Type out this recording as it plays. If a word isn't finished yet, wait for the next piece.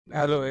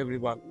Hello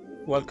everyone,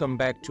 welcome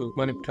back to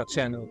ManipTalk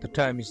channel. The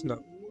time is now.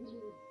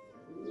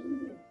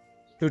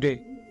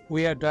 Today,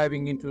 we are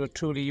diving into a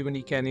truly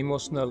unique and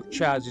emotional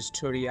charged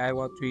story. I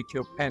want to eat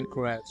your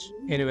pancreas.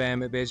 Anyway,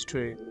 I'm a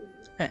vegetarian.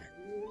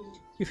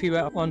 If you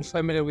are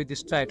unfamiliar with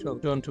this title,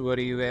 don't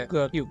worry, we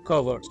got you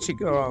covered.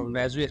 Stick around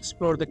as we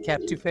explore the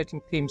captivating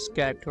themes,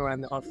 character,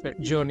 and the outfit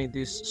journey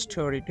this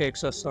story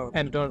takes us on.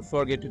 And don't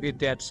forget to hit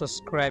that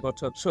subscribe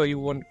button so you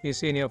won't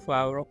miss any of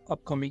our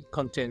upcoming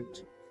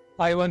content.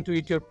 I Want to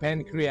Eat Your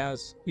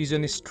Pancreas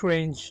isn't as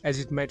strange as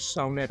it might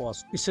sound at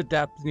first. It's a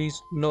Japanese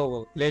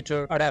novel,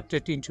 later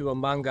adapted into a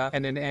manga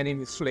and an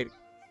anime film.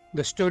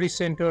 The story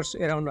centers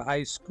around a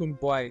high school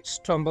boy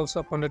stumbles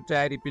upon a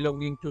diary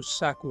belonging to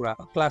Sakura,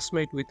 a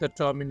classmate with a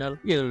terminal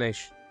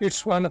illness.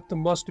 It's one of the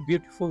most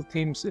beautiful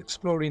themes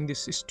explored in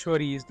this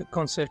story is the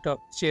concept of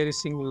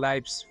cherishing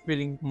life's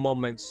fleeting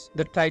moments.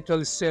 The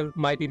title itself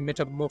might be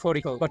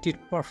metaphorical, but it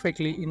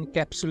perfectly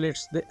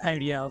encapsulates the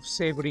idea of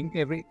savoring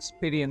every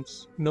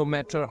experience, no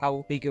matter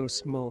how big or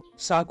small.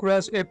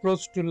 Sakura's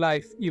approach to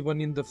life,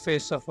 even in the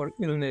face of her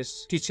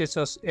illness, teaches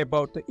us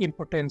about the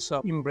importance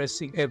of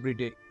embracing every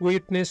day. We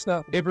witness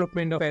the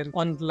development of an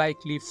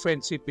unlikely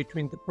friendship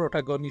between the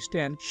protagonist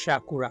and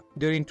Sakura.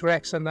 Their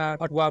interactions are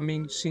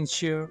heartwarming,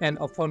 sincere, and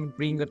often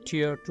bring a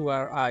tear to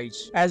our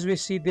eyes. As we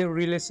see their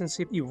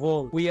relationship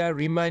evolve, we are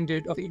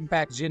reminded of the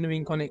impact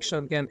genuine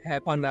connection can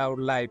have on our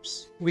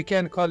lives. We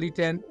can call it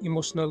an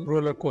emotional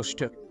roller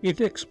coaster.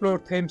 It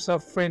explores themes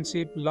of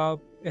friendship,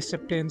 love,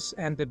 acceptance,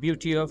 and the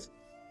beauty of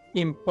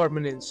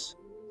impermanence.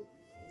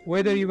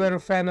 Whether you are a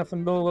fan of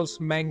novels,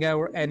 manga,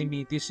 or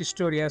anime, this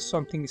story has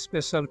something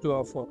special to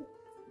offer.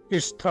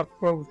 Its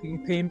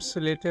thought-provoking themes,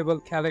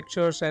 relatable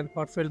characters, and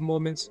heartfelt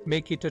moments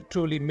make it a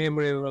truly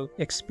memorable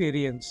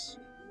experience.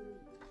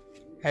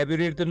 Have you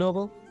read the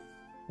novel,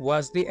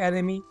 watched the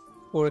anime,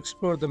 or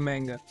explored the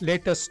manga?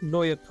 Let us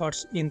know your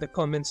thoughts in the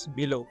comments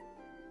below.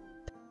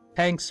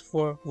 Thanks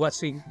for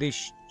watching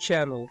this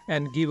channel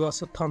and give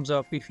us a thumbs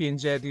up if you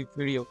enjoyed the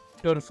video.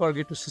 Don't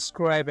forget to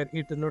subscribe and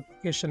hit the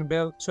notification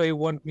bell so you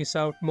won't miss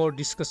out more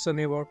discussion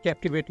about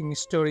captivating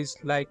stories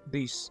like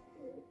this.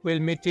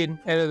 We'll meet in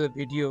another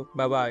video.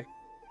 Bye bye.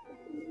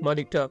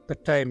 ManipTalk, the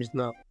time is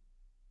now.